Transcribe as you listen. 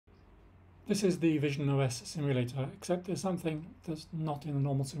This is the visionOS simulator, except there's something that's not in the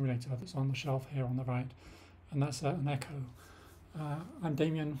normal simulator that's on the shelf here on the right, and that's an echo. I'm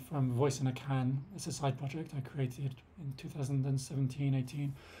Damian from Voice in a Can. It's a side project I created in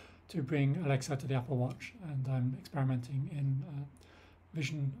 2017-18 to bring Alexa to the Apple Watch, and I'm experimenting in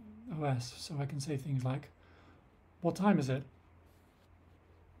visionOS, so I can say things like, "What time is it?"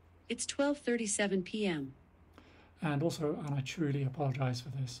 It's 12:37 p.m. And also, and I truly apologize for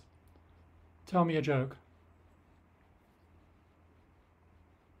this, "Tell me a joke."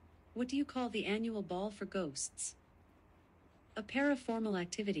 What do you call the annual ball for ghosts? A paraformal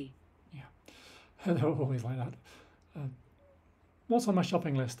activity. Yeah, they're always like that. What's on my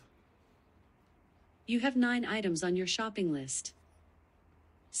shopping list? You have 9 items on your shopping list.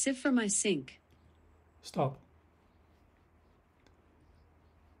 Sieve for my sink. Stop.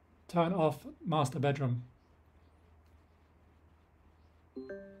 Turn off master bedroom.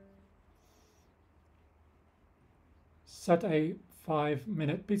 Set a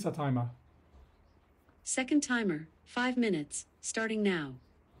 5-minute pizza timer. Second timer, 5 minutes, starting now.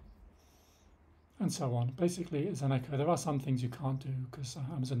 And so on. Basically, it's an echo. There are some things you can't do because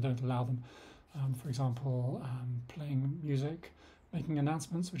Amazon don't allow them. For example, playing music, making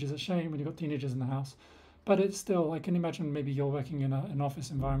announcements, which is a shame when you've got teenagers in the house. But it's still, I can imagine maybe you're working in an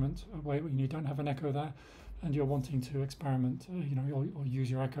office environment where you don't have an echo there, and you're wanting to experiment, or use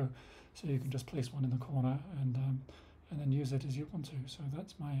your echo, so you can just place one in the corner and then use it as you want to. So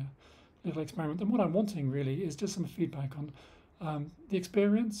that's my little experiment. And what I'm wanting really is just some feedback on the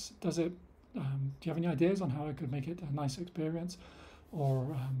experience. Do you have any ideas on how I could make it a nice experience,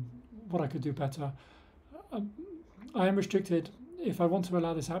 or what I could do better? I am restricted. If I want to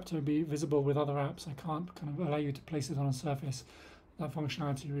allow this app to be visible with other apps, I can't kind of allow you to place it on a surface. That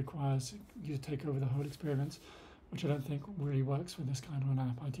functionality requires you to take over the whole experience, which I don't think really works with this kind of an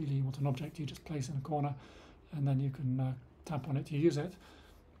app. Ideally, you want an object you just place in a corner, and then you can tap on it to use it.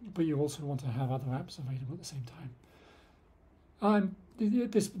 But you also want to have other apps available at the same time.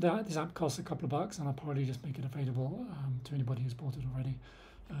 This app costs a couple of bucks, and I'll probably just make it available to anybody who's bought it already.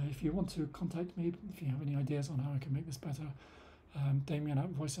 If you want to contact me, if you have any ideas on how I can make this better, Damian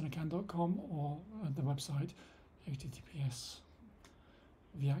at visionOS or at the website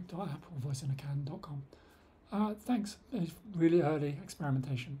https://viac.app or voiceinAcan.com. Thanks. It's really early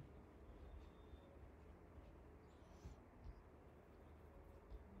experimentation.